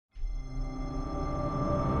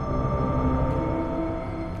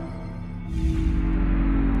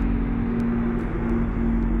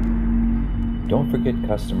don't forget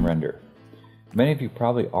Custom Render. Many of you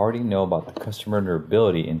probably already know about the Custom Render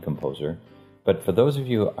ability in Composer, but for those of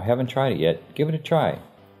you who haven't tried it yet, give it a try.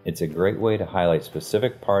 It's a great way to highlight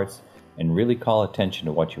specific parts and really call attention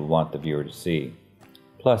to what you want the viewer to see.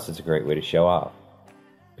 Plus, it's a great way to show off.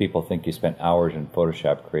 People think you spent hours in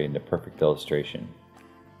Photoshop creating the perfect illustration.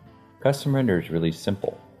 Custom Render is really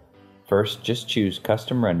simple. First, just choose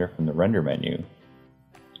Custom Render from the Render menu.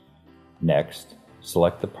 Next,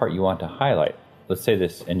 select the part you want to highlight. Let's say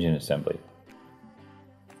this engine assembly.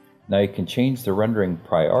 Now you can change the rendering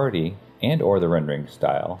priority and/or the rendering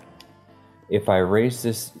style. If I raise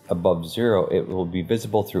this above 0, it will be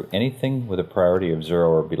visible through anything with a priority of 0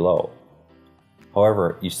 or below.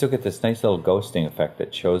 However, you still get this nice little ghosting effect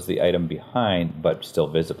that shows the item behind but still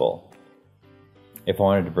visible. If I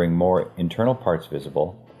wanted to bring more internal parts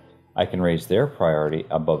visible, I can raise their priority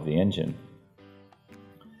above the engine.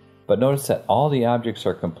 But notice that all the objects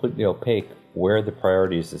are completely opaque where the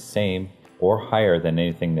priority is the same or higher than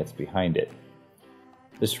anything that's behind it.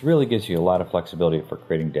 This really gives you a lot of flexibility for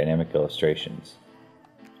creating dynamic illustrations.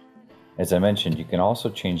 As I mentioned, you can also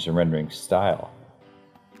change the rendering style.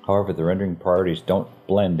 However, the rendering priorities don't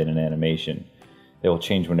blend in an animation. They will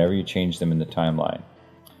change whenever you change them in the timeline.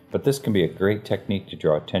 But this can be a great technique to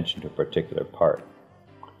draw attention to a particular part.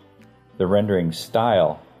 The rendering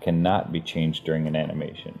style cannot be changed during an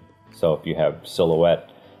animation. So if you have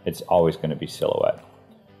silhouette, it's always going to be silhouette.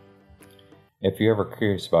 If you're ever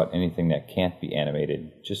curious about anything that can't be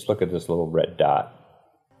animated, just look at this little red dot.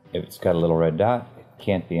 If it's got a little red dot, it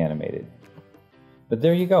can't be animated. But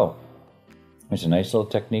there you go. It's a nice little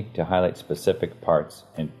technique to highlight specific parts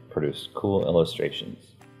and produce cool illustrations.